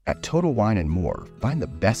At Total Wine & More, find the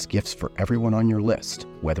best gifts for everyone on your list,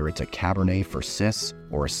 whether it's a Cabernet for sis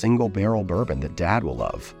or a single barrel bourbon that Dad will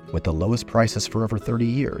love. With the lowest prices for over 30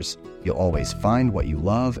 years, you'll always find what you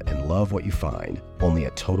love and love what you find. Only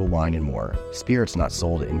at Total Wine & More. Spirits not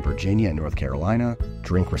sold in Virginia and North Carolina.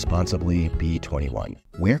 Drink responsibly. Be 21.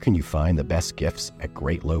 Where can you find the best gifts at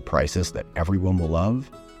great low prices that everyone will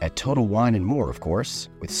love? At Total Wine & More, of course.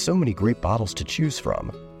 With so many great bottles to choose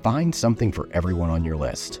from. Find something for everyone on your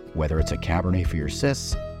list, whether it's a Cabernet for your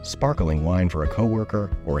sis, sparkling wine for a coworker,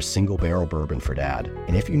 or a single barrel bourbon for Dad.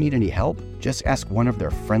 And if you need any help, just ask one of their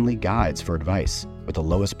friendly guides for advice. With the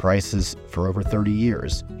lowest prices for over 30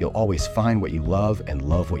 years, you'll always find what you love and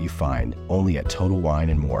love what you find. Only at Total Wine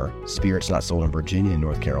 & More. Spirits not sold in Virginia and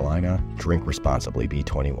North Carolina. Drink responsibly. Be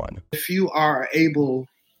 21. If you are able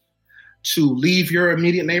to leave your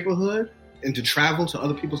immediate neighborhood and to travel to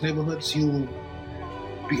other people's neighborhoods, you'll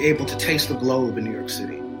be able to taste the globe in New York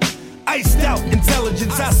City. Iced out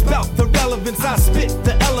intelligence, I spout the relevance, I spit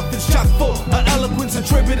the elephants, chock full of eloquence,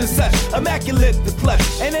 attributed such, immaculate the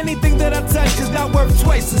flesh, and anything that I touch is not worth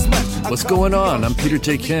twice as much. What's going on? I'm Peter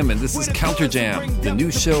J. Kim, and this is Counter Jam, the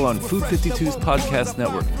new show on Food 52's podcast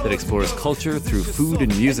network that explores culture through food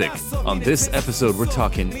and music. On this episode, we're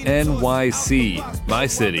talking NYC, my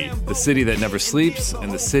city, the city that never sleeps, and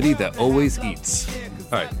the city that always eats.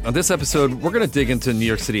 All right, on this episode, we're going to dig into New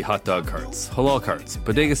York City hot dog carts, halal carts,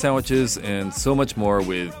 bodega sandwiches, and so much more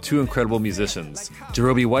with two incredible musicians,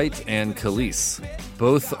 Jarobi White and Kelis.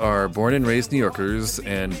 Both are born and raised New Yorkers,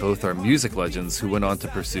 and both are music legends who went on to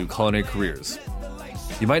pursue culinary careers.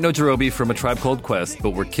 You might know Jarobi from A Tribe Called Quest, but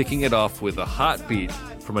we're kicking it off with a hot beat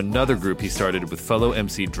from another group he started with fellow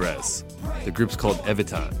MC Dress. The group's called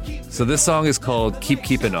Evitan. So this song is called Keep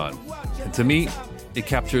Keepin' On. And to me, it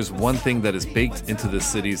captures one thing that is baked into the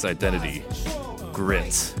city's identity: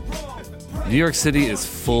 grit. New York City is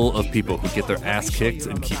full of people who get their ass kicked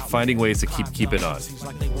and keep finding ways to keep it on.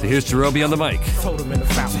 So here's Jarobi on the mic. Told him in the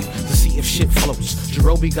fountain to see if shit floats.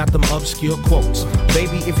 Jarobi got them obscure quotes.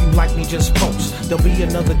 Baby, if you like me, just post. There'll be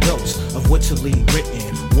another dose of wittily written.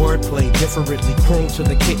 Wordplay differently, croon to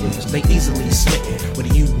the kittens. They easily smitten with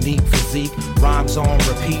a unique physique. Rhymes on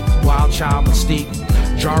repeat, wild child mystique.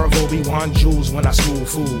 Jar of Obi-Wan jewels when I school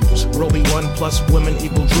fools. Roby 1 plus women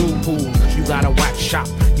equal drool pools. You got a whack shop,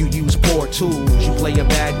 you use poor tools. You play a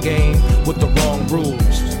bad game with the wrong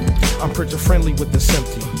rules. I'm pretty friendly with the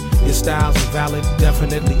empty. Your style's invalid,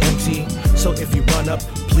 definitely empty. So if you run up,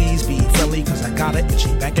 please be friendly, cause I got an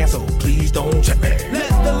itchy back and so please don't check me. Let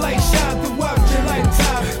the light shine throughout your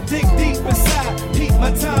lifetime. Dig deep inside, keep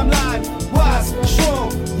my timeline. Wise,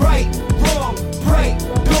 strong, right, wrong, pray,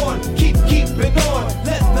 dawn, keep it on.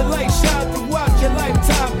 Let the light shine throughout your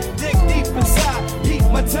lifetime. Dig deep inside, keep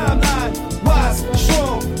my timeline. Wise,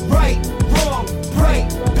 strong, right, wrong, pray,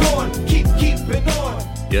 dawn, keep it on.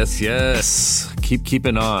 Yes.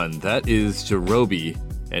 Keepin' on. That is Jarobi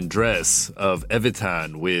and Dress of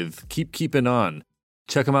Evitan with Keepin' On.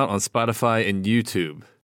 Check them out on Spotify and YouTube.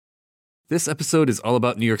 This episode is all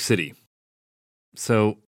about New York City.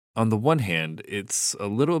 So, on the one hand, it's a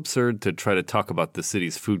little absurd to try to talk about the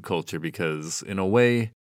city's food culture because, in a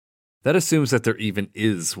way, that assumes that there even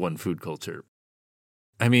is one food culture.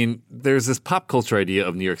 I mean, there's this pop culture idea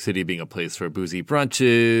of New York City being a place for boozy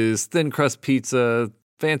brunches, thin crust pizza,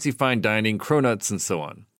 fancy fine dining, cronuts, and so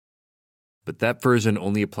on. But that version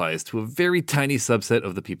only applies to a very tiny subset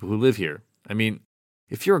of the people who live here. I mean,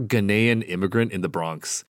 if you're a Ghanaian immigrant in the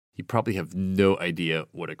Bronx, you probably have no idea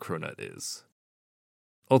what a cronut is.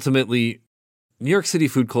 Ultimately, New York City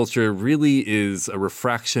food culture really is a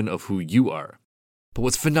refraction of who you are. But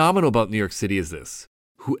what's phenomenal about New York City is this: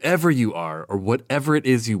 whoever you are or whatever it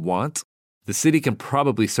is you want, the city can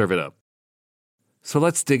probably serve it up. So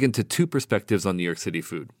let's dig into two perspectives on New York City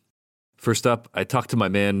food. First up, I talked to my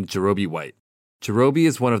man, Jarobi White. Jarobi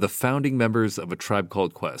is one of the founding members of A Tribe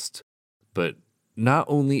Called Quest. But not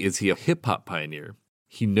only is he a hip-hop pioneer,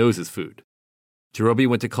 he knows his food. Jarobi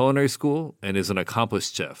went to culinary school and is an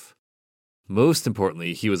accomplished chef. Most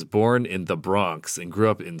importantly, he was born in the Bronx and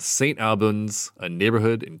grew up in St. Albans, a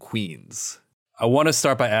neighborhood in Queens. I want to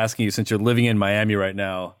start by asking you, since you're living in Miami right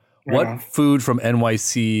now, what food from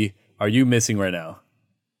NYC are you missing right now?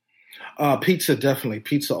 Pizza, definitely.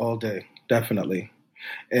 Pizza all day, definitely.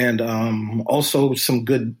 And also some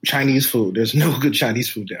good Chinese food. There's no good Chinese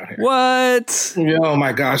food down here. What? Oh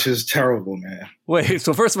my gosh, it's terrible, man. Wait,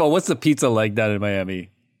 so first of all, what's the pizza like down in Miami?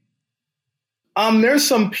 There's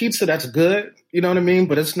some pizza that's good, you know what I mean,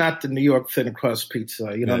 but it's not the New York thin crust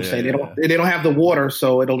pizza. You know what I'm saying? They don't have the water,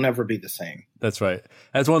 so it'll never be the same. That's right.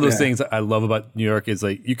 That's one of those things I love about New York is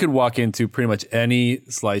like you could walk into pretty much any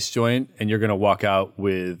slice joint and you're gonna walk out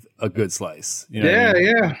with a good slice. You know what I mean?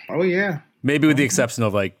 Yeah. Oh yeah. Maybe with the exception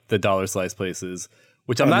of like the dollar slice places,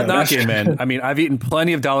 which I'm not knocking, man. I mean, I've eaten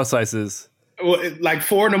plenty of dollar slices. Well, like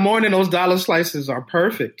 4 a.m, those dollar slices are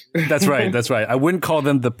perfect. That's right. That's right. I wouldn't call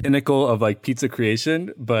them the pinnacle of like pizza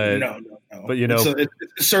creation, but no. But you know, it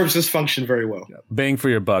serves this function very well. Bang for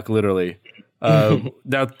your buck, literally.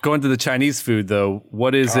 Now going to the Chinese food though,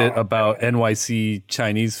 what is it about NYC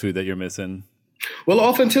Chinese food that you're missing? Well,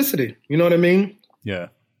 authenticity. You know what I mean? Yeah.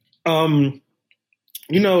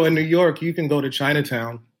 You know, in New York, you can go to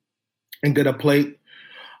Chinatown and get a plate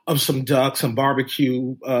of some duck, some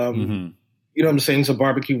barbecue. You know what I'm saying? Some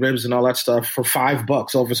barbecue ribs and all that stuff for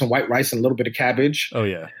 $5 over some white rice and a little bit of cabbage. Oh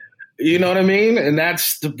yeah. You know what I mean? And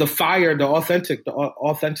that's the fire, the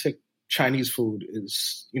authentic Chinese food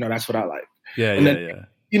is, you know, that's what I like. Yeah.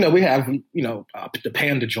 You know, we have, you know, the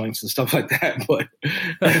panda joints and stuff like that, but,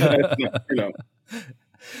 you know.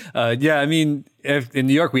 I mean, in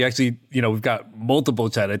New York, we actually, you know, we've got multiple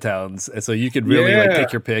Chinatowns, and so you could really like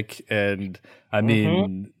pick your pick. And I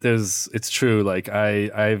mean, it's true. Like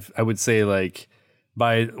I would say like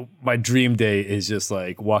my dream day is just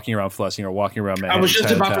like walking around Flushing or walking around Manhattan. I was just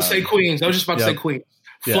Chinatown. about to say Queens.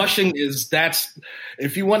 Yeah. Flushing that's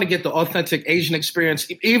if you want to get the authentic Asian experience,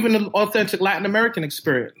 even the authentic Latin American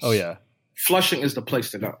experience. Oh yeah, Flushing is the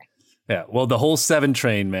place to go. Yeah, well, the whole 7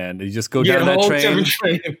 train, man. You just go down that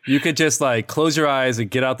train. You could just like close your eyes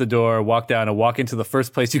and get out the door, walk down, and walk into the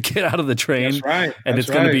first place you get out of the train. That's right. And it's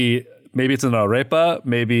going to be maybe it's an arepa,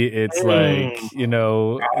 maybe it's like you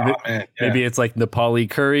know, maybe it's like Nepali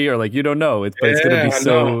curry, or like you don't know. It's going to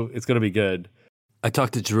be it's going to be good. I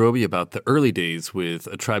talked to Jarobi about the early days with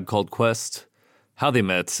A Tribe Called Quest, how they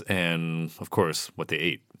met, and of course what they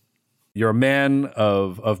ate. You're a man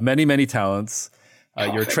of many, many talents.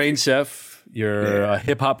 You're a trained chef, you're a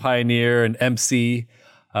hip hop pioneer, an MC,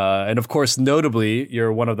 and of course, notably,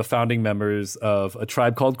 you're one of the founding members of A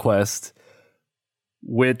Tribe Called Quest,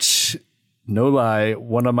 which, no lie,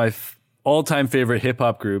 one of my all-time favorite hip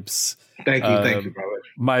hop groups. Thank you,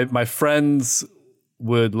 brother. My friends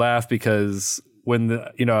would laugh because when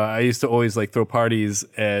I used to always like throw parties,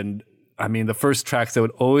 and I mean the first tracks that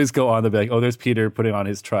would always go on, they'd be like, "Oh, there's Peter putting on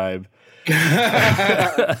his Tribe."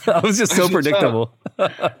 I was just so predictable.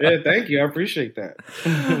 Yeah, thank you. I appreciate that.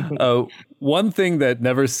 One thing that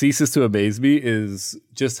never ceases to amaze me is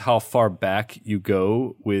just how far back you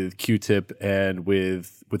go with Q-Tip and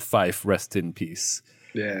with Phife, rest in peace.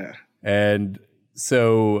 Yeah. And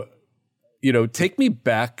so, you know, take me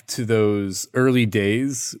back to those early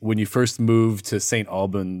days when you first moved to St.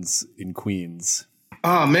 Albans in Queens.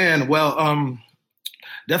 Oh man, well,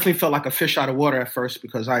 definitely felt like a fish out of water at first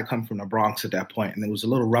because I had come from the Bronx at that point, and it was a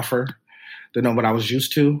little rougher than what I was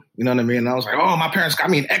used to. You know what I mean? And I was like, oh, my parents got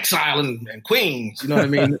me in exile in Queens. You know what I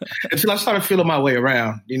mean? Until I started feeling my way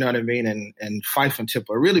around. You know what I mean? And Phife and Tip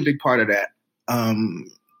are a really big part of that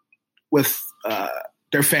with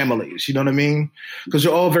their families. You know what I mean? Because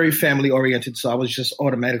they're all very family oriented. So I was just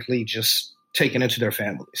automatically just taken into their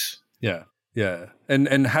families. Yeah, yeah.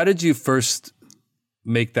 And how did you first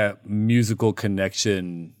make that musical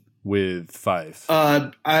connection with Phife?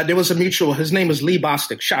 There was a mutual. His name is Lee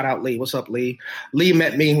Bostic. Shout out Lee. What's up, Lee? Lee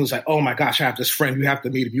met me and was like, "Oh my gosh, I have this friend. You have to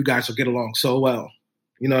meet him. You guys will get along so well."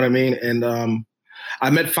 You know what I mean? And I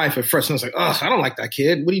met Phife at first, and I was like, "Oh, I don't like that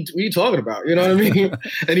kid. What are you talking about?" You know what I mean?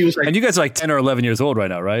 And he was like, "And you guys are like 10 or 11 years old right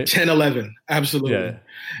now, right?" 10, 11, absolutely. Yeah.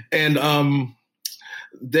 And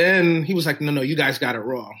then he was like, no, you guys got it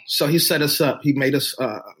wrong. So he set us up. He made us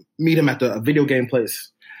meet him at the video game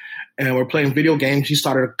place. And we're playing video games. He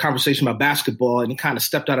started a conversation about basketball, and he kind of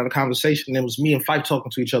stepped out of the conversation. And it was me and Phife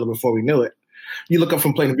talking to each other before we knew it. You look up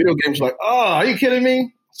from playing video games, like, oh, are you kidding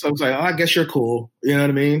me? So I was like, oh, I guess you're cool. You know what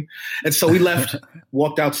I mean? And so we left,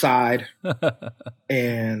 walked outside,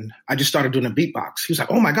 and I just started doing a beatbox. He was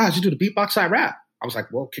like, oh my gosh, you do the beatbox? I rap. I was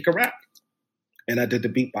like, well, kick a rap. And I did the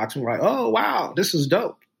beatbox, and we're like, oh, wow, this is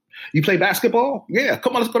dope. You play basketball? Yeah,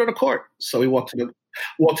 come on, let's go to the court. So we walked to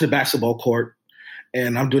the basketball court,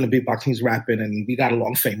 and I'm doing the beatbox, he's rapping, and we got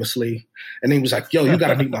along famously. And he was like, yo, you got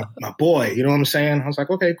to meet my boy. You know what I'm saying? I was like,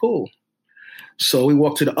 okay, cool. So we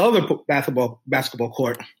walked to the other basketball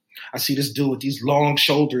court. I see this dude with these long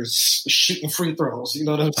shoulders shooting free throws. You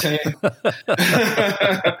know what I'm saying?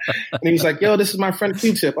 And he was like, yo, this is my friend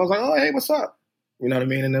Q-Tip. I was like, oh, hey, what's up? You know what I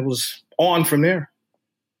mean? And it was on from there.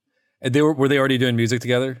 And were they already doing music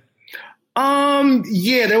together?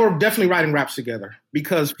 Yeah, they were definitely writing raps together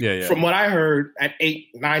because from what I heard at 8,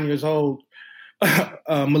 9 years old,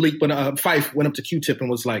 Phife went up to Q-Tip and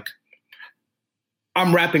was like,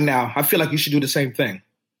 "I'm rapping now. I feel like you should do the same thing."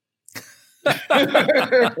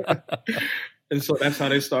 And so that's how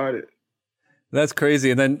they started. That's crazy.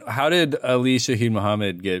 And then how did Ali Shaheed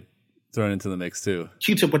Muhammad get thrown into the mix too?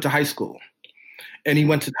 Q-Tip went to high school, and he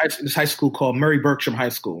went to this high school called Murray Bergsham High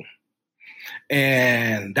School.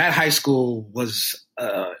 And that high school was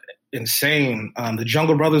insane. The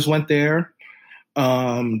Jungle Brothers went there.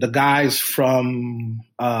 The guys from,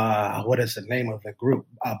 what is the name of the group?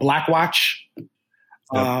 Black Watch,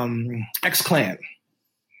 X-Clan.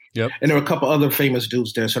 Yep. And there were a couple other famous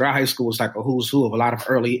dudes there. So their high school was like a who's who of a lot of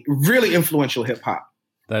early, really influential hip hop.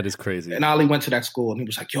 That is crazy. And Ali went to that school and he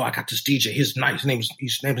was like, "Yo, I got this DJ. He's nice. His name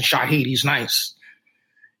is Shaheed. He's nice."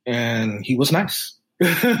 And he was nice.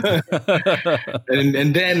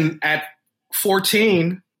 and then at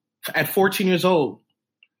 14 years old,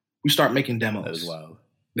 we start making demos. That is wild.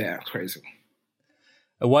 Yeah, crazy.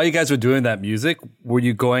 While you guys were doing that music, were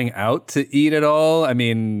you going out to eat at all? I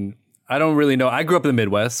mean, I don't really know. I grew up in the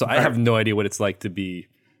Midwest, so I have no idea what it's like to be,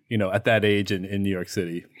 at that age in New York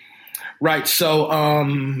City. Right. So,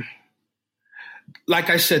 like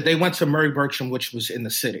I said, they went to Murray Bergsham, which was in the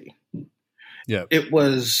city. Yeah. It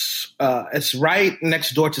was, it's right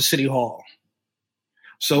next door to City Hall.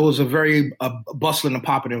 So it was a very bustling and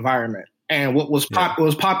popping environment. And what was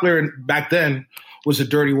popular back then was the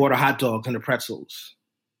dirty water hot dogs and the pretzels.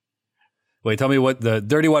 Wait, tell me what the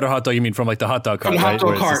dirty water hot dog you mean from like the hot dog cart, from the hot dog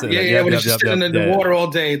right? cart. When it's just sitting in the water all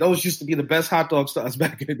day. Those used to be the best hot dogs to us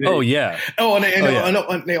back in the day. Oh, yeah.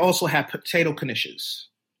 And they also had potato knishes.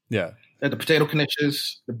 Yeah. They had the potato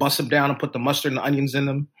knishes. They bust them down and put the mustard and the onions in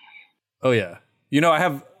them. Oh, yeah. I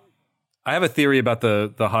have a theory about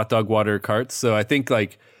the hot dog water carts. So I think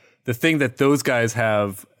like the thing that those guys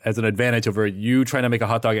have as an advantage over you trying to make a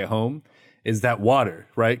hot dog at home is that water,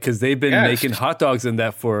 right? Because they've been making hot dogs in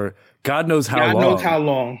that for God knows how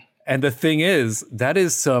long. And the thing is, that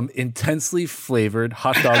is some intensely flavored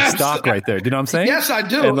hot dog stock right there. Do you know what I'm saying? Yes, I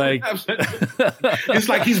do. And like, it's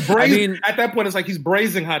like he's braising. At that point, it's like he's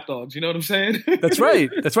braising hot dogs. You know what I'm saying? That's right.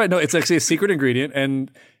 No, it's actually a secret ingredient. And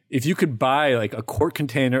if you could buy like a quart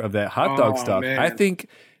container of that hot dog stock, man, I think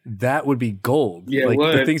that would be gold. Yeah, like it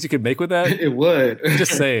would. The things you could make with that. It would.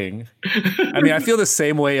 Just saying. I mean, I feel the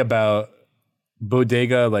same way about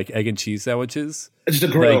bodega like egg and cheese sandwiches. It's the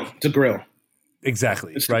grill. It's a grill.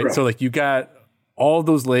 Exactly. Right. Grill. So like you got all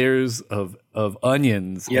those layers of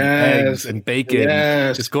onions and eggs and bacon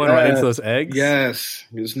just going right into those eggs. Yes.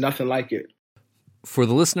 There's nothing like it. For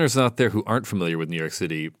the listeners out there who aren't familiar with New York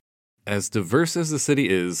City, as diverse as the city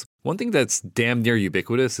is, one thing that's damn near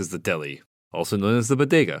ubiquitous is the deli, also known as the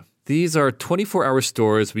bodega. These are 24-hour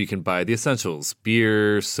stores where you can buy the essentials: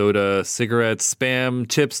 beer, soda, cigarettes, Spam,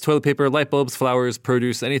 chips, toilet paper, light bulbs, flowers,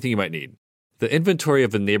 produce, anything you might need. The inventory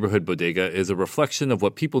of a neighborhood bodega is a reflection of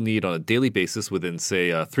what people need on a daily basis within,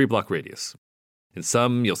 say, a 3-block radius. In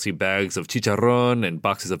some, you'll see bags of chicharrón and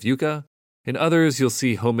boxes of yuca. In others, you'll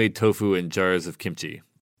see homemade tofu and jars of kimchi.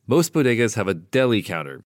 Most bodegas have a deli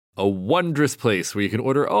counter, a wondrous place where you can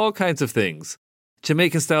order all kinds of things: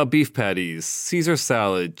 Jamaican-style beef patties, Caesar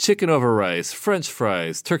salad, chicken over rice, French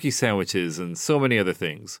fries, turkey sandwiches, and so many other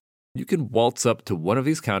things. You can waltz up to one of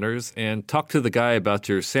these counters and talk to the guy about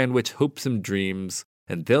your sandwich hopes and dreams,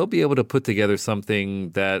 and they'll be able to put together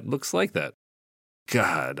something that looks like that.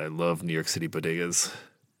 God, I love New York City bodegas.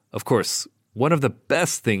 Of course, one of the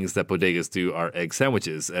best things that bodegas do are egg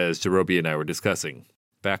sandwiches, as Jarobi and I were discussing.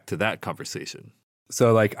 Back to that conversation.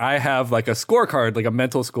 So like I have like a scorecard, like a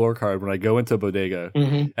mental scorecard when I go into a bodega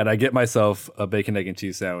and I get myself a bacon, egg, and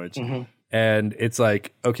cheese sandwich. And it's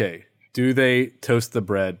like, okay, do they toast the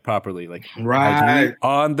bread properly? Like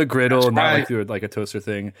on the griddle, not like through like a toaster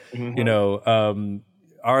thing.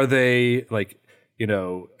 Are they like,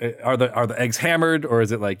 are the eggs hammered, or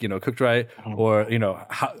is it like, cooked right? Or,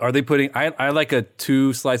 how, are they putting, I like a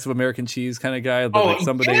 2 slice of American cheese kind of guy, but like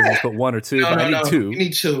some days just put 1 or 2, but I need 2. You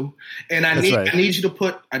need 2. And I need you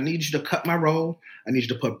to cut my roll. I need you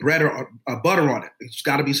to put bread or butter on it. It's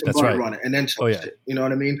got to be some butter on it, and then toast it. You know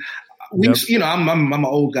what I mean? I'm an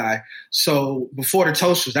old guy. So before the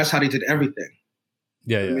toasters, that's how they did everything.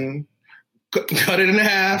 Yeah. I mean, cut it in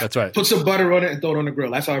half. That's right. Put some butter on it and throw it on the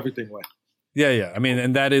grill. That's how everything went. Yeah. I mean,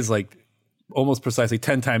 and that is like almost precisely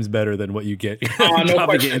 10 times better than what you get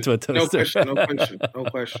dropping it into a toaster. No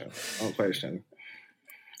question.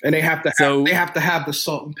 And they have to have the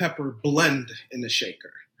salt and pepper blend in the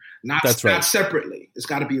shaker, not separately. It's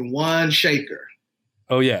got to be in one shaker.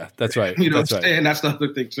 Oh yeah, that's right. What I'm saying? That's the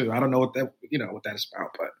other thing too. I don't know what that is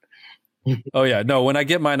about, but Oh yeah, no. When I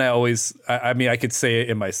get mine, I mean, I could say it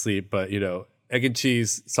in my sleep, but egg and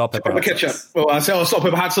cheese, salt, pepper, hot ketchup. sauce. Oh, I say salt,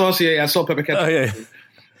 pepper, hot sauce. Yeah, salt, pepper, ketchup. Oh yeah.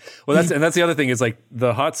 Well, that's the other thing is like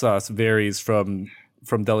the hot sauce varies from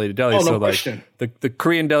deli to deli. Oh, no so question. like the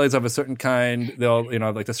Korean delis have a certain kind. They'll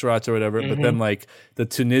like the sriracha or whatever. But then like the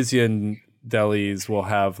Tunisian delis will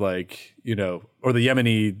have like or the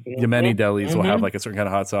Yemeni delis will have like a certain kind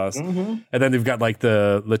of hot sauce. And then they've got like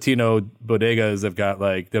the Latino bodegas. They've got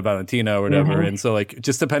like the Valentina or whatever. And so like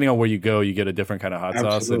just depending on where you go, you get a different kind of hot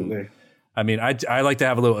sauce. And I mean, I like to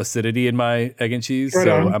have a little acidity in my egg and cheese, Right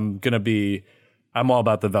so on. I'm all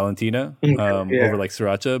about the Valentina over like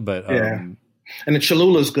sriracha, but and the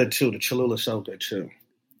Cholula is good too. The Cholula is so good too.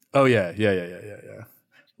 oh yeah.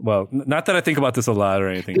 Well, not that I think about this a lot or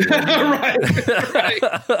anything. right.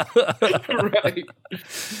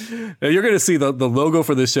 Now, you're going to see the logo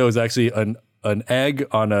for this show is actually an egg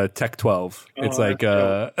on a Tech 12. It's like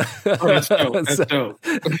that's dope. That's dope.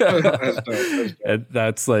 That's dope. And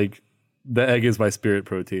that's like the egg is my spirit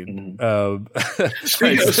protein.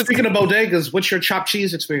 Speaking of bodegas, what's your chopped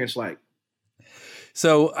cheese experience like?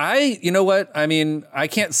 So you know what? I mean, I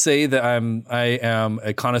can't say that I am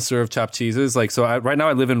a connoisseur of chopped cheeses. Like, so right now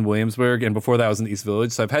I live in Williamsburg, and before that I was in the East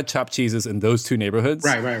Village. So I've had chopped cheeses in those two neighborhoods.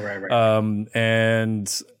 Right.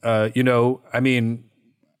 I mean,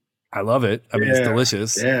 I love it. I mean, it's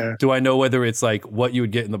delicious. Yeah. Do I know whether it's like what you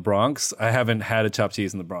would get in the Bronx? I haven't had a chopped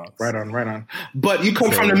cheese in the Bronx. Right on. But you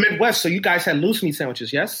come from the Midwest, so you guys had loose meat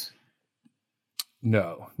sandwiches, yes?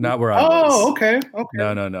 No, not where I was. Oh, okay.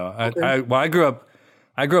 No. Okay.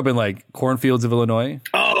 I grew up in like cornfields of Illinois.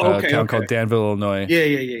 Oh, okay. A town called Danville, Illinois.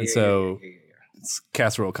 Yeah. And so it's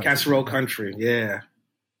casserole country. Casserole country, yeah.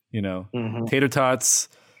 Tater tots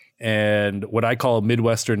and what I call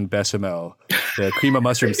Midwestern bechamel, the cream of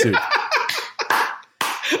mushroom soup.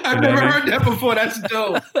 I've never heard that before. That's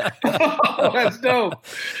dope. That's dope.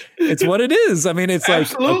 It's what it is. I mean, it's like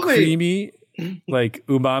Absolutely. a creamy, like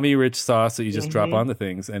umami rich sauce that you just drop onto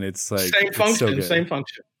things, and it's like same function. So good.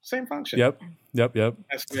 Same function. Yep.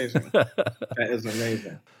 That's amazing. That is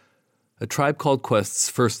amazing. A Tribe Called Quest's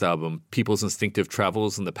first album, People's Instinctive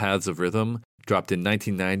Travels in the Paths of Rhythm, dropped in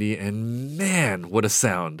 1990, and man, what a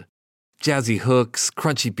sound. Jazzy hooks,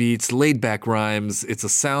 crunchy beats, laid-back rhymes. It's a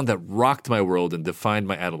sound that rocked my world and defined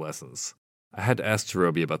my adolescence. I had to ask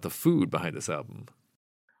Jarobi about the food behind this album.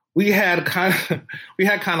 We had kind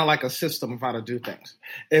of like a system of how to do things.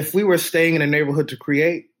 If we were staying in a neighborhood to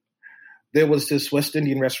create, there was this West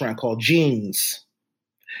Indian restaurant called Jean's,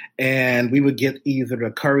 and we would get either the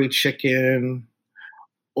curry chicken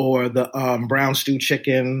or the brown stew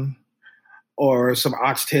chicken or some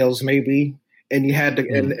oxtails maybe. And you had to,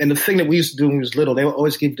 and the thing that we used to do when we was little, they would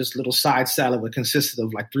always give you this little side salad that consisted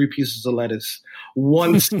of like 3 pieces of lettuce,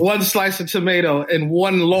 one slice of tomato, and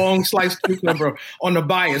one long sliced cucumber on the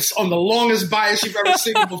bias, on the longest bias you've ever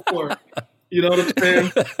seen before. You know what I'm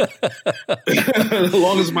saying? The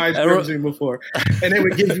longest bias you've ever seen before. And they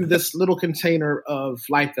would give you this little container of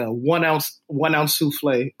like a 1 ounce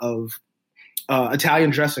souffle of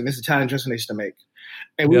Italian dressing. This Italian dressing they used to make.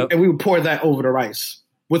 And we would pour that over the rice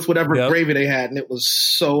with whatever gravy they had, and it was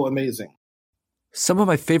so amazing. Some of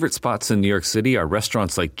my favorite spots in New York City are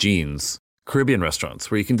restaurants like Jean's, Caribbean restaurants,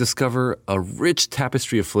 where you can discover a rich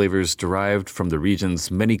tapestry of flavors derived from the region's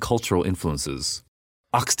many cultural influences.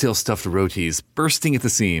 Oxtail stuffed rotis bursting at the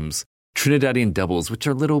seams, Trinidadian doubles, which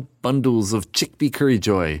are little bundles of chickpea curry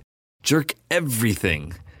joy, jerk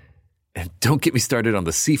everything. And don't get me started on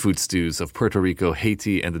the seafood stews of Puerto Rico,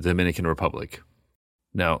 Haiti, and the Dominican Republic.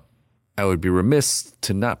 Now, I would be remiss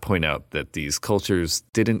to not point out that these cultures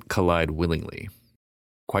didn't collide willingly.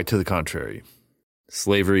 Quite to the contrary.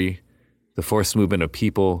 Slavery, the forced movement of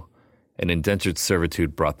people, and indentured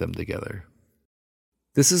servitude brought them together.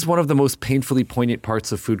 This is one of the most painfully poignant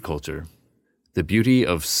parts of food culture. The beauty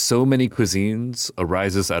of so many cuisines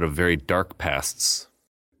arises out of very dark pasts.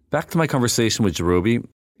 Back to my conversation with Jarobi,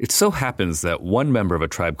 it so happens that one member of A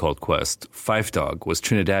Tribe Called Quest, Phife Dawg, was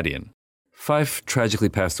Trinidadian. Phife tragically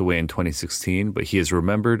passed away in 2016, but he is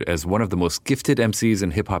remembered as one of the most gifted MCs in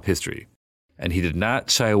hip-hop history. And he did not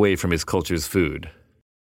shy away from his culture's food.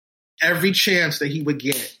 Every chance that he would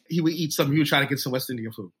get, he would eat something. He would try to get some West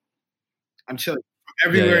Indian food. I'm telling you,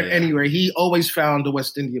 everywhere and anywhere. He always found the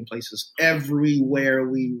West Indian places everywhere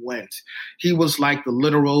we went. He was like the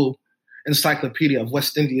literal encyclopedia of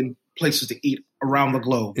West Indian places to eat around the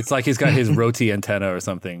globe. It's like he's got his roti antenna or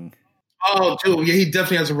something. Oh, dude, yeah, he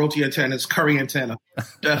definitely has a roti antenna. It's curry antenna.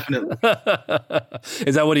 Definitely.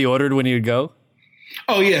 Is that what he ordered when he would go?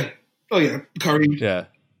 Oh, yeah. Curry. Yeah.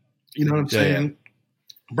 You know what I'm saying?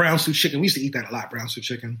 Yeah. Brown stew chicken. We used to eat that a lot, brown stew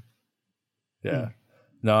chicken. Yeah.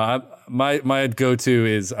 No, my go-to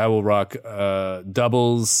is I will rock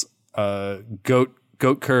doubles,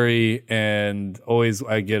 goat curry, and always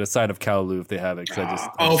I get a side of callaloo if they have it.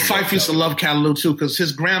 Fife used to love callaloo too because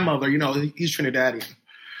his grandmother, he's Trinidadian.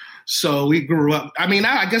 So we grew up. I mean,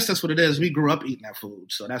 I guess that's what it is. We grew up eating that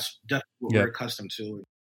food, so that's definitely what we're accustomed to.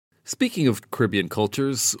 Speaking of Caribbean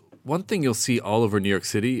cultures, one thing you'll see all over New York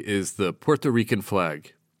City is the Puerto Rican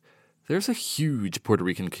flag. There's a huge Puerto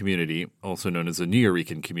Rican community, also known as a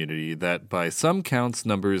Nuyorican community, that by some counts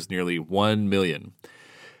numbers nearly 1 million.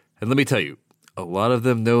 And let me tell you, a lot of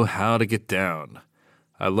them know how to get down.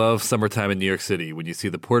 I love summertime in New York City when you see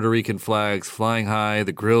the Puerto Rican flags flying high,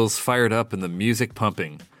 the grills fired up, and the music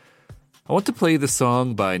pumping. I want to play the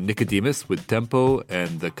song by Nicodemus with Tempo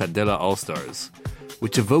and the Candela All-Stars,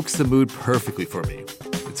 which evokes the mood perfectly for me.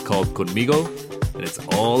 It's called Conmigo, and it's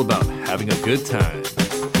all about having a good time.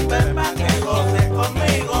 Ven pa' que goces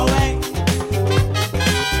conmigo, ven.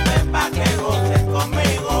 Ven pa' que goces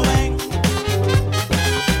conmigo, ven.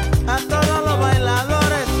 A todos los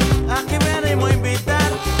bailadores, aquí venimos a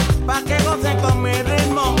invitar, pa' que gocen con mi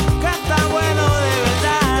ritmo, que está bueno de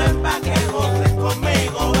verdad. Ven pa' que goces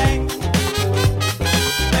conmigo, ven.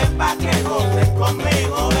 Ven pa' que goces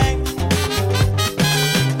conmigo, ven.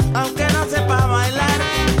 Aunque no sepa bailar,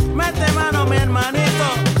 mete mano mi hermanito,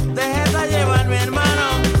 déjate llevar mi hermano.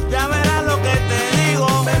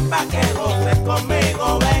 Ven pa' que goces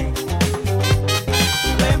conmigo, ven.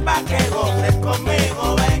 Ven pa' que goces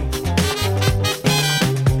conmigo, ven.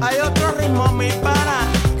 Hay otro ritmo, mi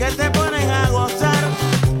pana, que te ponen a gozar,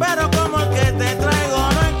 pero como el que te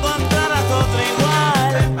traigo no encontrarás otro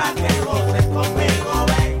igual. Ven pa' que goces conmigo,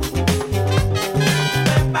 ven.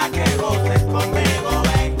 Ven pa' que goces conmigo,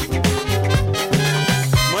 ven.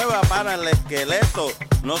 Mueva para el esqueleto,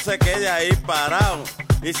 no se quede ahí parado.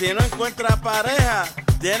 Y si no encuentra pareja,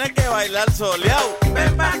 tienes que bailar soleado.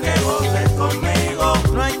 Ven pa' que goces conmigo.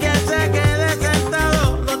 No hay quien se quede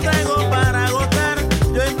sentado, lo traigo para gozar.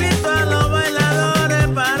 Yo invito a los bailadores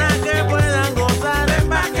para que puedan gozar. Ven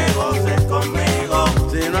pa' que goces conmigo.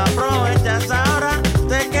 Si no aprovechas ahora,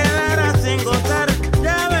 te quedarás sin gozar.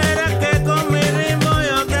 Ya verás que con mi ritmo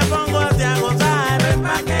yo te pongo a ti a gozar. Ven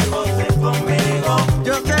pa' que goces conmigo.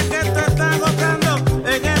 Yo sé que te estás gozando,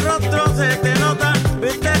 en el rostro se te nota.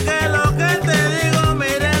 Viste que lo que te digo,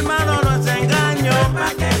 mira hermano, no es engaño. Ven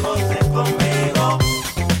pa' que goces conmigo.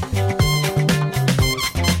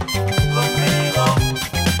 Conmigo.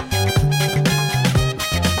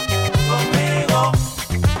 Conmigo.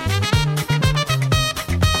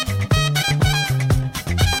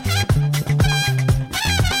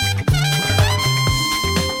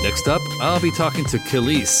 Next up, I'll be talking to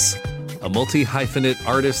Kelis, a multi-hyphenate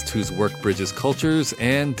artist whose work bridges cultures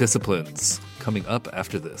and disciplines. Coming up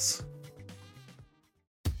after this.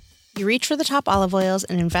 You reach for the top olive oils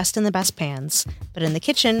and invest in the best pans. But in the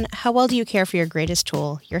kitchen, how well do you care for your greatest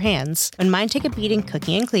tool, your hands? When mine take a beating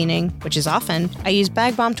cooking and cleaning, which is often, I use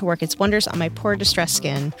Bag Balm to work its wonders on my poor, distressed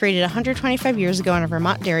skin. Created 125 years ago on a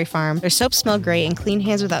Vermont dairy farm, their soaps smell great and clean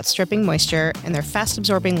hands without stripping moisture, and their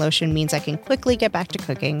fast-absorbing lotion means I can quickly get back to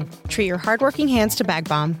cooking. Treat your hardworking hands to Bag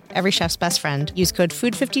Balm, every chef's best friend. Use code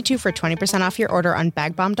FOOD52 for 20% off your order on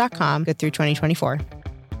bagbalm.com, good through 2024.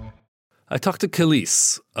 I talked to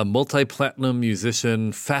Kelis, a multi-platinum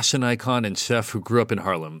musician, fashion icon, and chef who grew up in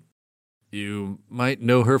Harlem. You might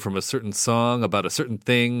know her from a certain song about a certain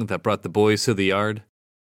thing that brought the boys to the yard.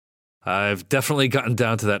 I've definitely gotten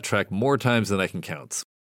down to that track more times than I can count.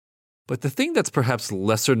 But the thing that's perhaps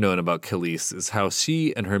lesser known about Kelis is how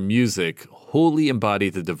she and her music wholly embody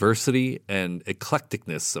the diversity and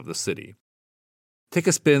eclecticness of the city. Take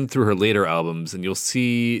a spin through her later albums and you'll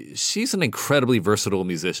see she's an incredibly versatile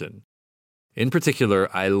musician. In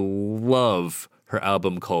particular, I love her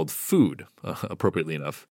album called Food, appropriately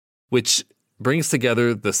enough, which brings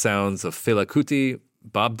together the sounds of Fela Kuti,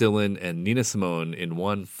 Bob Dylan, and Nina Simone in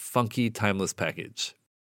one funky, timeless package.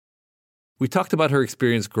 We talked about her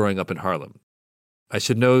experience growing up in Harlem. I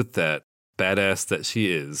should note that, badass that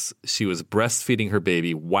she is, she was breastfeeding her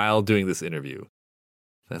baby while doing this interview.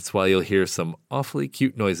 That's why you'll hear some awfully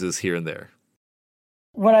cute noises here and there.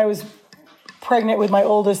 When I was pregnant with my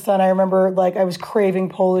oldest son, I remember I was craving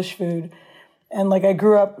Polish food. And I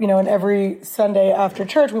grew up, and every Sunday after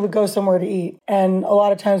church, we would go somewhere to eat. And a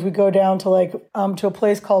lot of times we'd go down to to a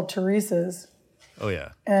place called Teresa's. Oh, yeah.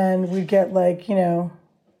 And we'd get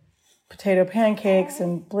potato pancakes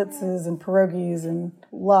and blitzes and pierogies and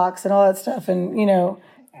lox and all that stuff. And,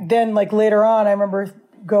 then later on, I remember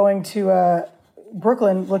going to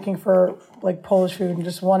Brooklyn looking for Polish food and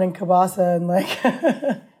just wanting kielbasa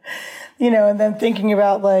and and then thinking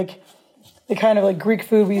about the kind of Greek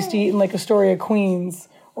food we used to eat in Astoria, Queens,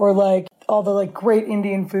 or like all the like great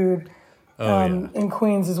Indian food in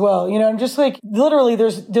Queens as well. You know, I'm just like, literally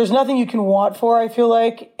there's nothing you can want for, I feel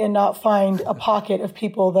like, and not find a pocket of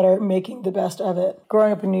people that are making the best of it.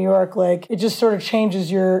 Growing up in New York, like, it just sort of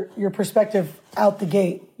changes your perspective out the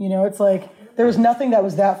gate. You know, it's like, there was nothing that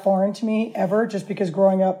was that foreign to me ever, just because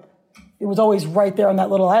growing up, it was always right there on that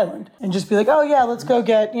little island. And just be like, oh yeah, let's go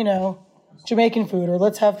get, you know, Jamaican food, or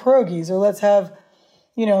let's have pierogies, or let's have,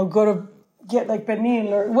 you know, go to get like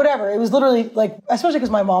pernil or whatever. It was literally like, especially because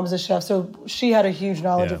my mom's a chef, so she had a huge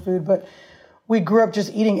knowledge of food, but we grew up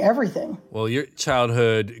just eating everything. Well, your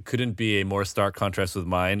childhood couldn't be a more stark contrast with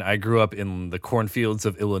mine. I grew up in the cornfields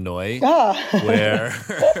of Illinois, where,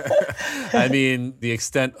 I mean, the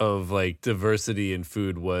extent of like diversity in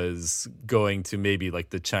food was going to maybe like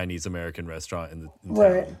the Chinese American restaurant in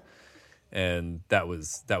town. And that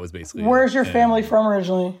was basically. Where's your family from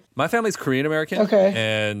originally? My family's Korean American. Okay.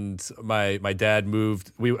 And my dad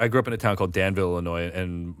moved. I grew up in a town called Danville, Illinois,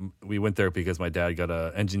 and we went there because my dad got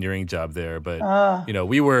an engineering job there. But you know,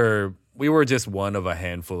 we were just one of a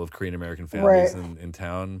handful of Korean American families in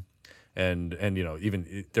town, and you know,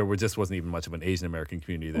 even wasn't even much of an Asian American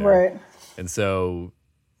community there. Right. And so,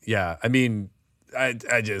 yeah, I mean, I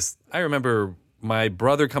remember my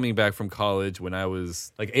brother coming back from college when I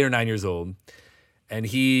was like 8 or 9 years old, and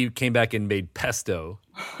he came back and made pesto,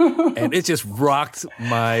 and it just rocked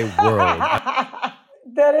my world.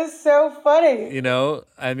 That is so funny. You know,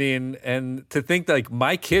 I mean, and to think like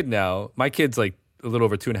my kid's like a little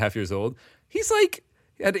over 2.5 years old. He's like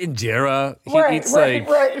at injera. He eats like,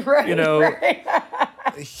 you know,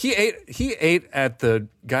 he ate at the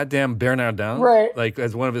goddamn Bernardin, like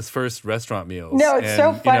as one of his first restaurant meals. No, it's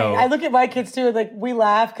so funny. You know, I look at my kids too, and like we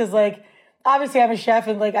laugh because like obviously I'm a chef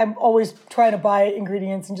and like I'm always trying to buy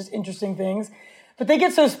ingredients and just interesting things. But they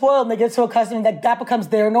get so spoiled and they get so accustomed that becomes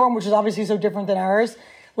their norm, which is obviously so different than ours.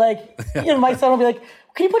 Like, you know, my son will be like,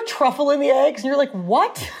 can you put truffle in the eggs? And you're like,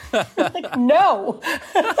 what? You're like, no.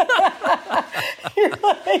 You're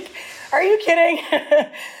like, are you kidding?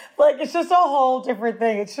 Like, it's just a whole different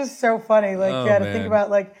thing. It's just so funny. Like, to think about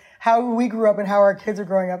like how we grew up and how our kids are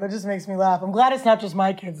growing up. It just makes me laugh. I'm glad it's not just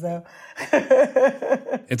my kids though.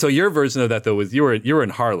 And so your version of that though was you were in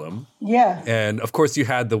Harlem. Yeah. And of course you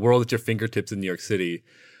had the world at your fingertips in New York City.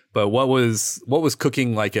 But what was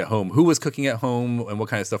cooking like at home? Who was cooking at home, and what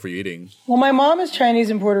kind of stuff were you eating? Well, my mom is Chinese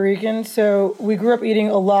and Puerto Rican, so we grew up eating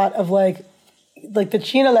a lot of like the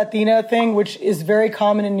China Latina thing, which is very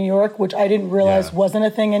common in New York, which I didn't realize wasn't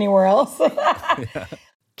a thing anywhere else.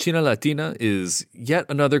 China Latina is yet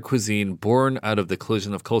another cuisine born out of the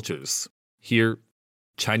collision of cultures. Here,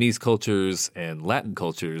 Chinese cultures and Latin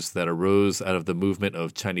cultures that arose out of the movement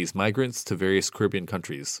of Chinese migrants to various Caribbean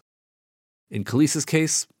countries. In Khalees's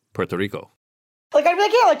case, Puerto Rico. Like, I'd be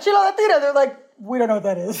like, yeah, like China Latina. They're like, we don't know what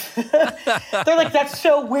that is. They're like, that's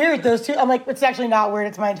so weird, those two. I'm like, it's actually not weird.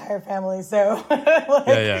 It's my entire family. So, like,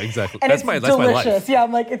 yeah, exactly. And that's delicious. My life. Yeah,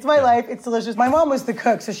 I'm like, it's my life. It's delicious. My mom was the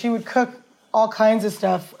cook, so she would cook all kinds of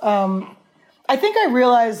stuff. I think I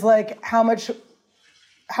realized like how much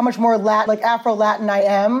more Afro-Latin I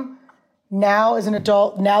am now as an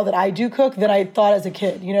adult, now that I do cook, than I thought as a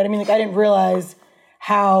kid. You know what I mean? Like, I didn't realize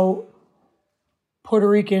how Puerto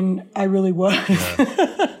Rican I really was.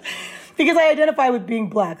 Yeah. Because I identify with being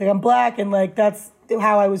black. Like, I'm black, and like that's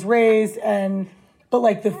how I was raised, but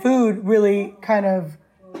like the food really kind of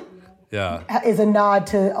is a nod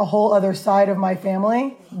to a whole other side of my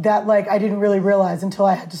family that like I didn't really realize until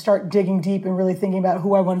I had to start digging deep and really thinking about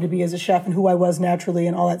who I wanted to be as a chef and who I was naturally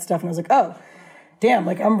and all that stuff. And I was like, oh, damn,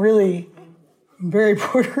 like I'm very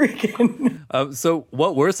Puerto Rican. So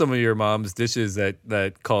what were some of your mom's dishes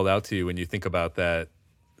that called out to you when you think about that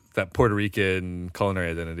Puerto Rican culinary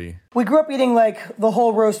identity? We grew up eating like the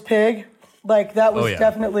whole roast pig. Like that was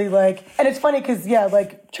definitely like, and it's funny because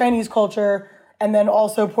like Chinese culture and then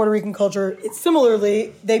also Puerto Rican culture, it's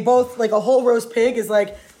similarly, they both like a whole roast pig is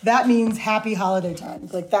like, that means happy holiday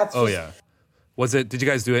times. Like that's Was it? Did you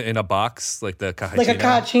guys do it in a box, like the cajachina? Like a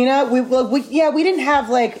cajachina? We didn't have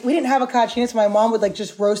a cajachina, so my mom would like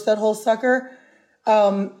just roast that whole sucker.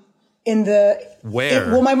 My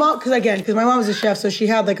mom, because my mom was a chef, so she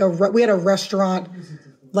had like we had a restaurant,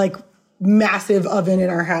 like massive oven in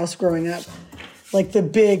our house growing up, like the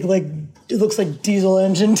big it looks like diesel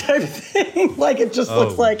engine type thing. Like it just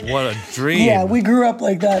looks like what a dream. Yeah, we grew up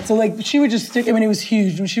like that. So like she would just stick. I mean, it was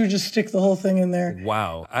huge, and she would just stick the whole thing in there.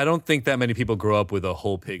 Wow, I don't think that many people grow up with a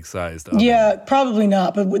whole pig-sized oven. Yeah, probably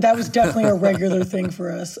not. But that was definitely a regular thing for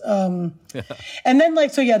us. And then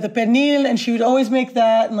the pernil, and she would always make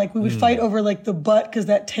that, and like we would fight over like the butt because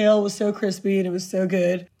that tail was so crispy and it was so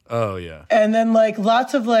good. Oh, yeah. And then like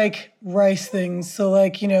lots of like rice things. So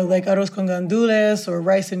like, like arroz con gandules or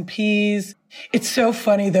rice and peas. It's so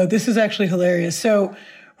funny though. This is actually hilarious. So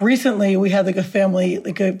recently we had like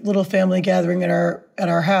a little family gathering at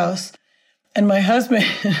our house. And my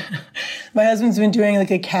husband's been doing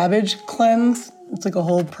like a cabbage cleanse. It's like a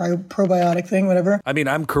whole probiotic thing, whatever. I mean,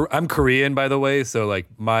 I'm Korean, by the way, so like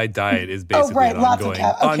my diet is basically right, an lots of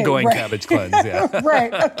ongoing right. cabbage cleanse. Yeah.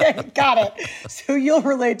 Right. Okay. Got it. So you'll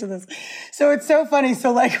relate to this. So it's so funny.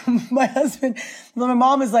 So like my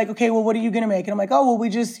mom is like, okay, well, what are you going to make? And I'm like, oh, well, we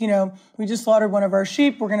just slaughtered one of our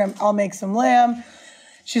sheep. I'll make some lamb.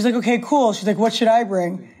 She's like, okay, cool. She's like, what should I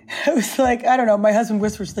bring? I was like, I don't know. My husband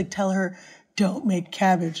whispers, like, tell her, don't make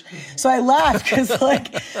cabbage. So I laughed because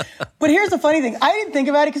like, but here's the funny thing. I didn't think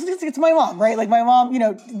about it because it's my mom, right? Like my mom,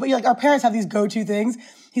 but like our parents have these go-to things.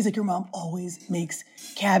 He's like, your mom always makes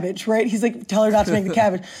cabbage, right? He's like, tell her not to make the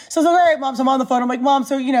cabbage. So I was like, all right, Mom. So I'm on the phone. I'm like, Mom,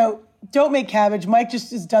 so, don't make cabbage. Mike just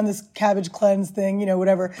has done this cabbage cleanse thing,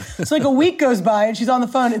 whatever. So like a week goes by and she's on the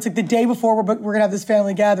phone. It's like the day before we're going to have this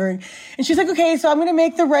family gathering. And she's like, okay, so I'm going to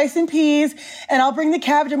make the rice and peas and I'll bring the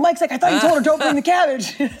cabbage. And Mike's like, I thought you told her don't bring the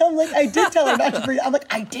cabbage. And I'm like, I did tell her not to bring it. I'm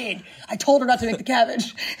like, I did. I told her not to make the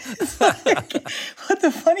cabbage. But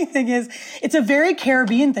the funny thing is, it's a very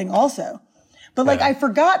Caribbean thing also. But like, I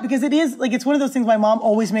forgot because it is like, it's one of those things my mom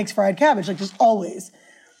always makes fried cabbage, like just always.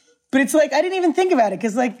 But it's like, I didn't even think about it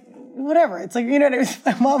because like, whatever. It's like,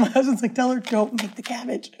 my husband's like, tell her don't make the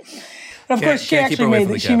cabbage. But of course, she made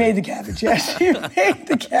the cabbage. Yeah, she made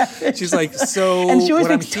the cabbage. She's like, so and she always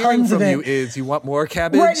what I'm makes hearing tons from of you it. is you want more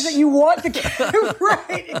cabbage? Right, that you want the cabbage.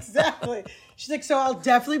 Right, exactly. She's like, so I'll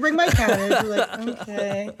definitely bring my cabbage. We're like,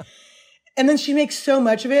 okay. And then she makes so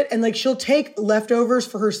much of it, and like she'll take leftovers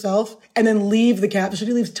for herself and then leave the cabbage. She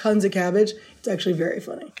leaves tons of cabbage. It's actually very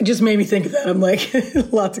funny. It just made me think of that. I'm like,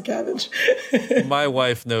 lots of cabbage. My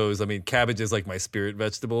wife knows, I mean, cabbage is like my spirit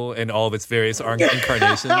vegetable and all of its various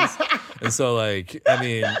incarnations. And so like, I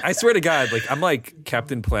mean, I swear to God, like I'm like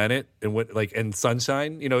Captain Planet and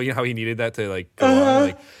Sunshine, you know how he needed that to like go on.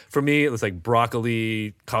 Like for me, it was like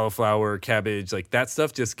broccoli, cauliflower, cabbage, like that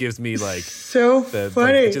stuff just gives me like so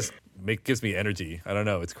funny. Like, it gives me energy. I don't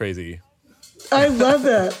know. It's crazy. I love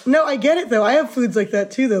that. No, I get it though. I have foods like that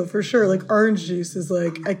too though, for sure. Like orange juice is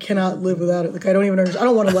like, I cannot live without it. Like I don't even understand. I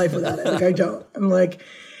don't want a life without it. Like I don't. I'm like,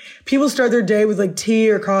 people start their day with like tea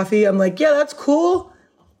or coffee. I'm like, yeah, that's cool.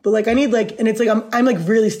 But like I need like, and it's like, I'm like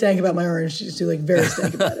really stank about my orange juice too, like very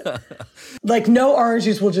stank about it. Like no orange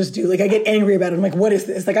juice will just do. Like I get angry about it. I'm like, what is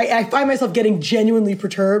this? Like I find myself getting genuinely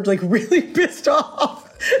perturbed, like really pissed off.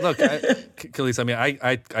 Look, Khalees, I mean,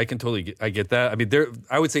 I can totally get that. I mean,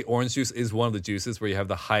 I would say orange juice is one of the juices where you have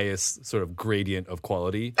the highest sort of gradient of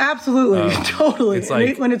quality. Absolutely, totally. It's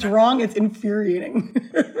like, when it's wrong, it's infuriating.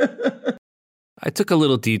 I took a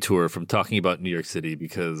little detour from talking about New York City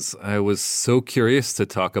because I was so curious to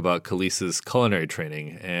talk about Khalees's culinary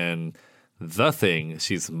training and the thing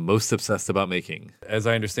she's most obsessed about making. As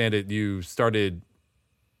I understand it, you started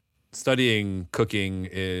studying cooking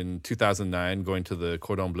in 2009, going to the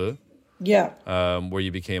Cordon Bleu. Yeah. Where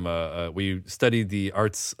you became we studied the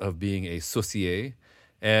arts of being a saucier.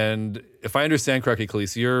 And if I understand correctly,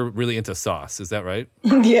 Khalees, you're really into sauce. Is that right?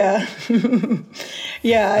 Yeah.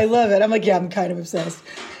 Yeah, I love it. I'm kind of obsessed.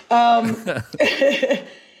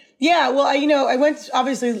 Yeah, well, I went,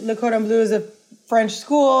 obviously, Le Cordon Bleu is a French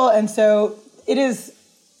school, and so it is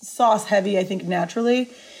sauce heavy, I think, naturally.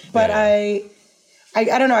 But yeah. I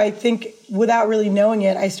don't know, I think without really knowing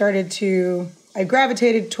it, I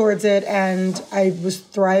gravitated towards it and I was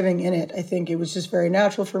thriving in it. I think it was just very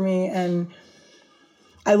natural for me and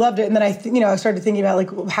I loved it. And then I started thinking about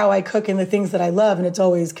like how I cook and the things that I love. And it's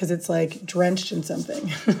always because it's like drenched in something.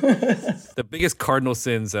 The biggest cardinal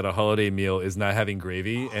sins at a holiday meal is not having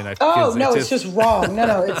gravy. And it's just wrong.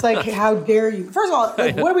 No, it's like, how dare you? First of all,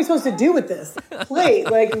 like, what are we supposed to do with this? Wait,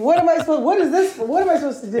 like, what am I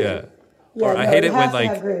supposed to do? Yeah. Or I hate it when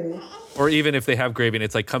like, or even if they have gravy and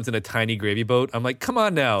it's like comes in a tiny gravy boat, I'm like, come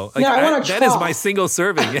on now. Like, I want a trough. That is my single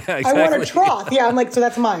serving. Yeah, exactly. I want a trough. Yeah, I'm like, so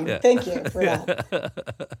that's mine. Yeah. Thank you for that.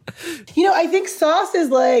 I think sauce is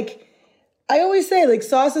like, I always say like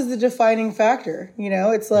sauce is the defining factor.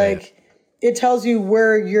 It's like, it tells you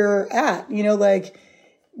where you're at. Like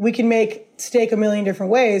we can make steak a million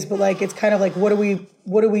different ways, but like, it's kind of like, what are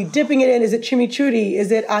we dipping it in? Is it chimichurri?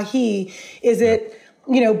 Is it ají? Is it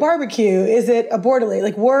barbecue? Is it a bordelaise?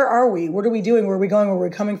 Like, where are we? What are we doing? Where are we going? Where we're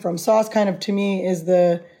coming from? Sauce kind of, to me, is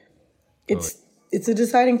it's a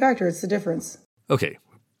deciding factor. It's the difference. Okay.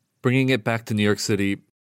 Bringing it back to New York City,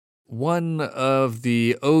 one of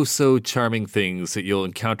the oh-so-charming things that you'll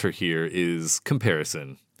encounter here is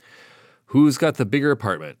comparison. Who's got the bigger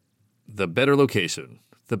apartment, the better location,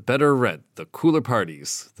 the better rent, the cooler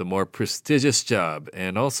parties, the more prestigious job,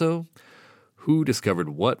 and also who discovered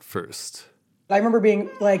what first? I remember being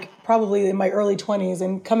like probably in my early 20s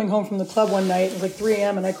and coming home from the club one night. It was like 3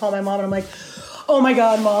 a.m. and I called my mom and I'm like, oh my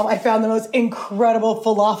God, Mom, I found the most incredible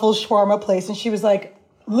falafel shawarma place. And she was like,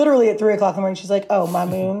 literally at 3 o'clock in the morning, she's like, oh,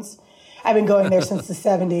 Mamoun's. I've been going there since the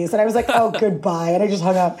 70s. And I was like, oh, goodbye. And I just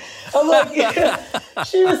hung up. I'm like,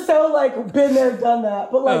 she was so like, been there, done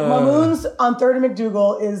that. But like Mamoun's on 3rd and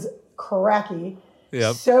McDougal is cracky.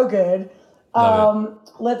 Yep. So good.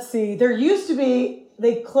 Let's see. There used to be,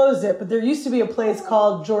 they closed it, but there used to be a place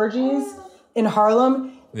called Georgie's in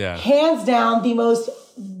Harlem. Yeah. Hands down, the most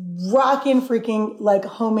rockin' freaking like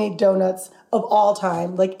homemade donuts of all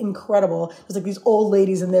time. Like incredible. There's like these old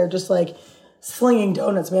ladies in there just like slinging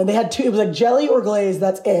donuts, man. They had 2, it was like jelly or glaze,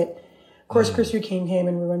 that's it. Of course, Krispy Kreme came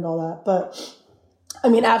and ruined all that. But I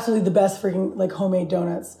mean, absolutely the best freaking like homemade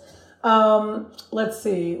donuts. Let's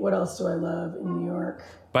see, what else do I love in New York?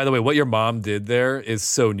 By the way, what your mom did there is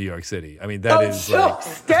so New York City. I mean, that is so like...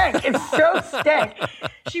 stank. It's so stank.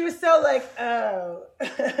 She was so like, oh,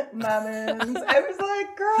 Mamoun's. I was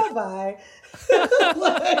like, girl, bye.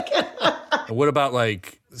 What about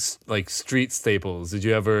like street staples? Did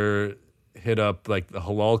you ever hit up like the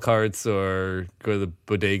halal carts or go to the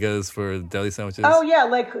bodegas for deli sandwiches? Oh, yeah.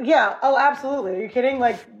 Oh, absolutely. Are you kidding?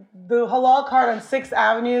 Like the halal cart on 6th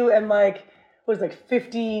Avenue and like, what is it, like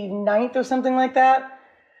 59th or something like that?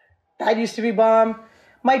 That used to be bomb.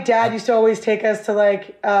 My dad used to always take us to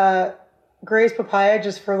like Gray's Papaya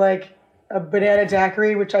just for like a banana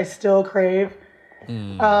daiquiri, which I still crave.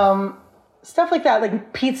 Stuff like that,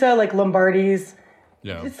 like pizza, like Lombardi's.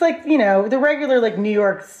 Yeah. It's like, you know, the regular like New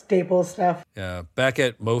York staple stuff. Yeah. Back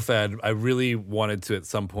at MoFad, I really wanted to at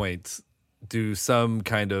some point do some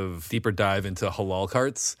kind of deeper dive into halal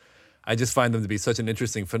carts. I just find them to be such an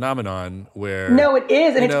interesting phenomenon where... No, it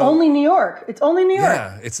is. And it's only New York. It's only New York.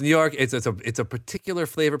 Yeah, it's New York. It's a particular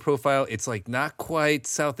flavor profile. It's like not quite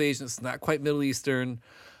South Asian. It's not quite Middle Eastern.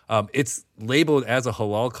 It's labeled as a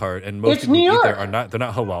halal cart, and most people who eat there they're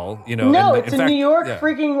not halal. You know, no, it's a New York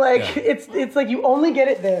freaking like it's like you only get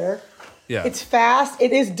it there. Yeah, it's fast.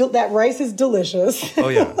 It is that rice is delicious. Oh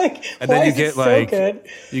yeah, like and then you get like so good?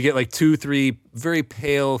 You get like 2-3 very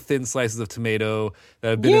pale thin slices of tomato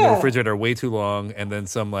that have been in the refrigerator way too long, and then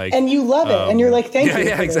some like and you love it, and you're like thank you.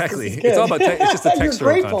 Yeah, exactly. It's all about it's just a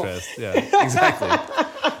textural contrast. Yeah, exactly.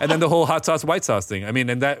 And then the whole hot sauce, white sauce thing. I mean,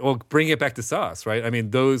 and that will bring it back to sauce, right? I mean,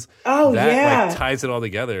 like ties it all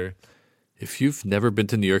together. If you've never been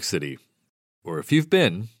to New York City, or if you've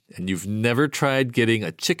been and you've never tried getting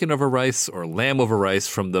a chicken over rice or lamb over rice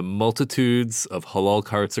from the multitudes of halal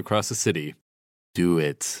carts across the city, do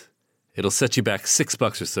it. It'll set you back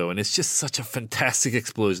 $6 or so, and it's just such a fantastic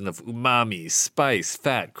explosion of umami, spice,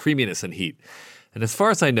 fat, creaminess, and heat. And as far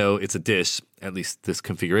as I know, it's a dish, at least this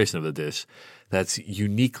configuration of the dish, that's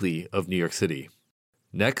uniquely of New York City.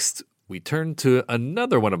 Next, we turn to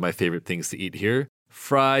another one of my favorite things to eat here,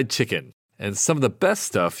 fried chicken, and some of the best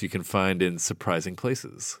stuff you can find in surprising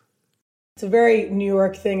places. It's a very New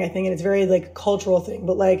York thing, I think, and it's very like cultural thing.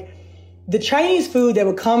 But like the Chinese food that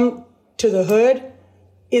would come to the hood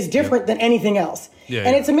is different than anything else.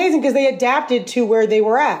 And it's amazing because they adapted to where they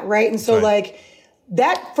were at, right? And so like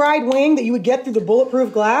that fried wing that you would get through the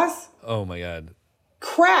bulletproof glass. Oh my God.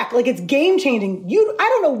 Crack, like it's game changing. I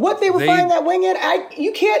don't know what they were frying that wing in.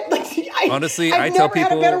 You can't like. Honestly, I've never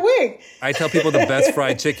had a better wing. I tell people the best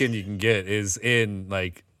fried chicken you can get is in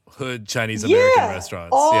like hood Chinese American restaurants.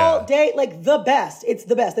 All day, like the best. It's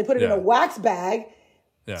the best. They put it in a wax bag.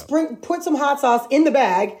 Yeah. Put some hot sauce in the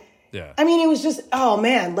bag. Yeah. I mean, it was just, oh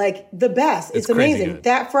man, like the best. It's amazing. Good.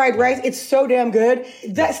 That fried rice, it's so damn good.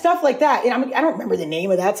 That stuff like that. And I don't remember the name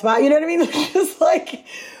of that spot. You know what I mean? It's just like,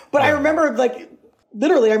 but I remember like.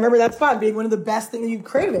 Literally, I remember that spot being one of the best things. You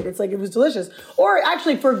crave it. It's like, it was delicious. Or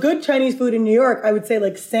actually, for good Chinese food in New York, I would say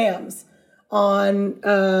like Sam's on,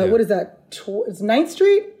 what is that? It's 9th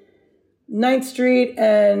Street? 9th Street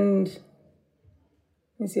and...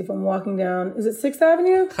 Let me see if I'm walking down. Is it 6th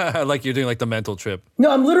Avenue? Like you're doing like the mental trip.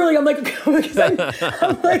 No, I'm like, because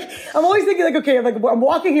I'm always thinking like, okay, I'm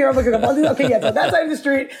walking here. I'm like, okay, yeah, so that side of the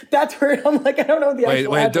street. That's where I'm like, I don't know the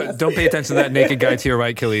actual address. Don't pay attention to that naked guy to your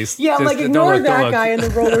right, Killis. Yeah, I'm like, ignore that guy in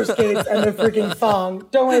the roller skates and the freaking thong.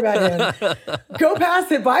 Don't worry about him. Go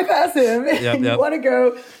past it, bypass him. You want to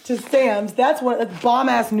go to Sam's. That's one, like bomb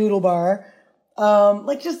ass noodle bar.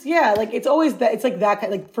 It's always that. It's like that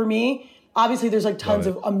kind. Like for me. Obviously, there's like tons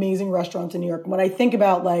of amazing restaurants in New York. When I think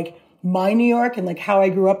about like my New York and like how I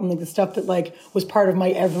grew up and like the stuff that like was part of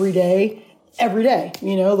my every day,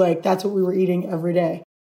 you know, like that's what we were eating every day.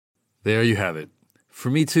 There you have it. For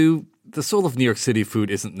me too, the soul of New York City food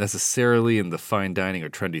isn't necessarily in the fine dining or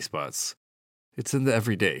trendy spots. It's in the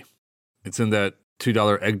everyday. It's in that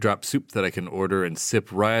 $2 egg drop soup that I can order and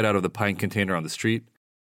sip right out of the pint container on the street.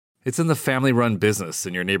 It's in the family-run business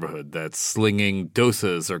in your neighborhood that's slinging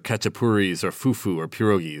dosas or khachapuris or fufu or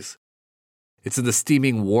pierogies. It's in the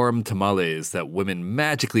steaming warm tamales that women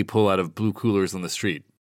magically pull out of blue coolers on the street.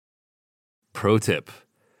 Pro tip: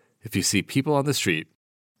 if you see people on the street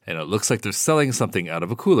and it looks like they're selling something out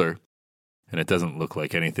of a cooler, and it doesn't look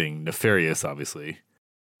like anything nefarious, obviously,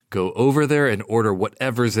 go over there and order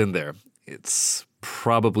whatever's in there. It's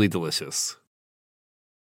probably delicious.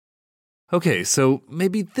 Okay, so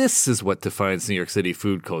maybe this is what defines New York City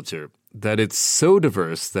food culture, that it's so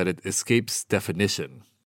diverse that it escapes definition.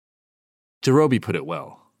 Jarobi put it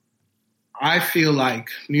well. I feel like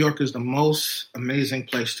New York is the most amazing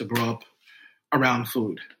place to grow up around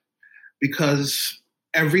food because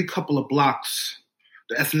every couple of blocks,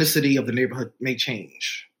 the ethnicity of the neighborhood may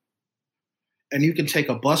change. And you can take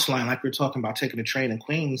a bus line, like we're talking about taking a train in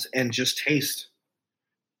Queens, and just taste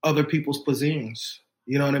other people's cuisines.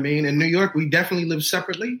 You know what I mean? In New York, we definitely live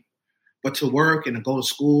separately, but to work and to go to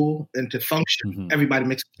school and to function, everybody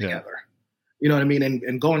mixes together. You know what I mean?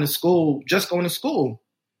 And going to school, just going to school.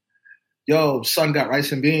 Yo, son got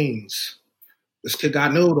rice and beans. This kid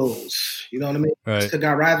got noodles. You know what I mean? Right. This kid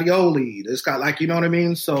got ravioli. This got you know what I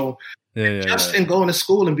mean? So in going to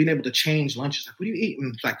school and being able to change lunches, like, what are you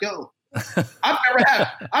eating? It's like, yo,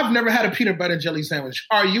 I've never had a peanut butter and jelly sandwich.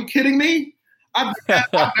 Are you kidding me? I've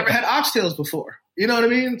never had oxtails before. You know what I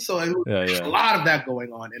mean? So there's a lot of that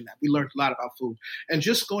going on in that. We learned a lot about food. And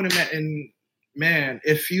just going to and man,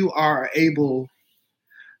 if you are able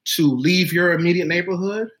to leave your immediate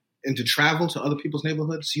neighborhood and to travel to other people's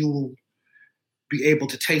neighborhoods, you will be able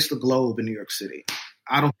to taste the globe in New York City.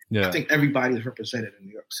 I think everybody is represented in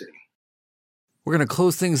New York City. We're going to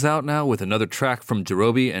close things out now with another track from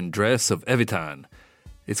Jarobi and Dres of Evitan.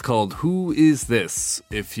 It's called Who Is This?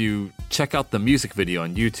 If you check out the music video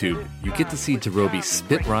on YouTube, you get to see Jarobi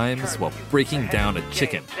spit rhymes while breaking down a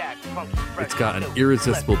chicken. It's got an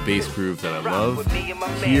irresistible bass groove that I love.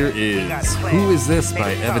 Here is Who Is This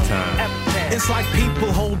by Evitan. It's like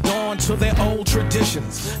people hold on to their old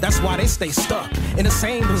traditions. That's why they stay stuck in the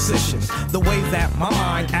same position. The way that my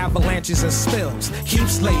mind avalanches and spills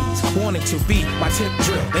keeps ladies wanting to be my tip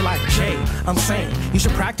drill. They like, Jay, I'm saying you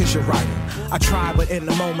should practice your writing. I try, but in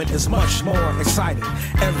the moment it's much more exciting.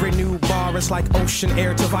 Every new bar is like ocean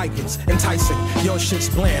air to Vikings. Enticing, your shit's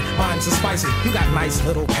bland, mine's is spicy. You got nice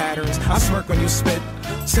little patterns. I smirk when you spit.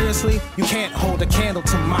 Seriously, you can't hold a candle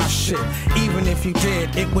to my shit. Even if you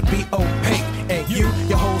did, it would be opaque. And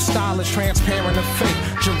your whole style is transparent and fake.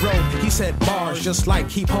 Jerome, he said bars just like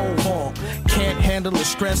keep hold on. Can't handle the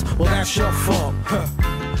stress, well that's your fault.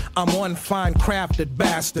 I'm one fine crafted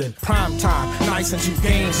bastard. Prime time, nice and two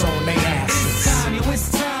games on they asses.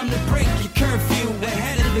 It's time to break your curfew.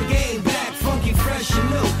 Ahead of the game, back funky, fresh and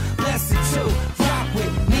new. Blessed too, rock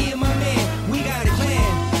with me and my man. We got a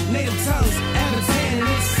plan, native tongues, Evitan.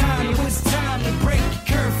 And it's time to break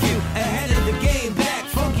your curfew. Ahead of the game, back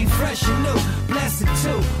funky, fresh and new. Blessed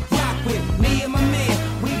too, rock with me and my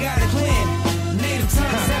man. We got a plan, native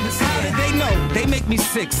tongues, Evitan. How did they know? They make me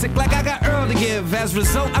sick like I got Earl to give. As a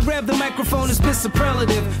result, I grab the microphone and spit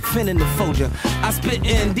superlative. Finna the folder, I spit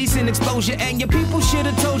in decent exposure, and your people should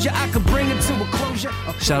have told you I could bring it to a closure.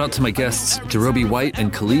 Shout out to my guests, Jarobi White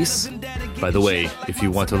and Khalees. By the way, if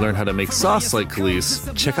you want to learn how to make sauce like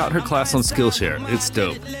Khalees, check out her class on Skillshare. It's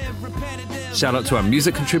dope. Shout out to our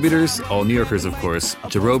music contributors, all New Yorkers of course,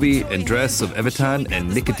 Jarobi and Dres of Evitan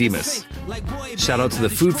and Nicodemus. Shout out to the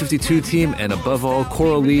Food 52 team and above all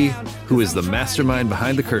Coral Lee, who is the mastermind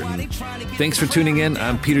behind the curtain. Thanks for tuning in.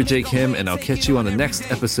 I'm Peter J. Kim, and I'll catch you on the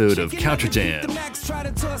next episode of Counter Jam.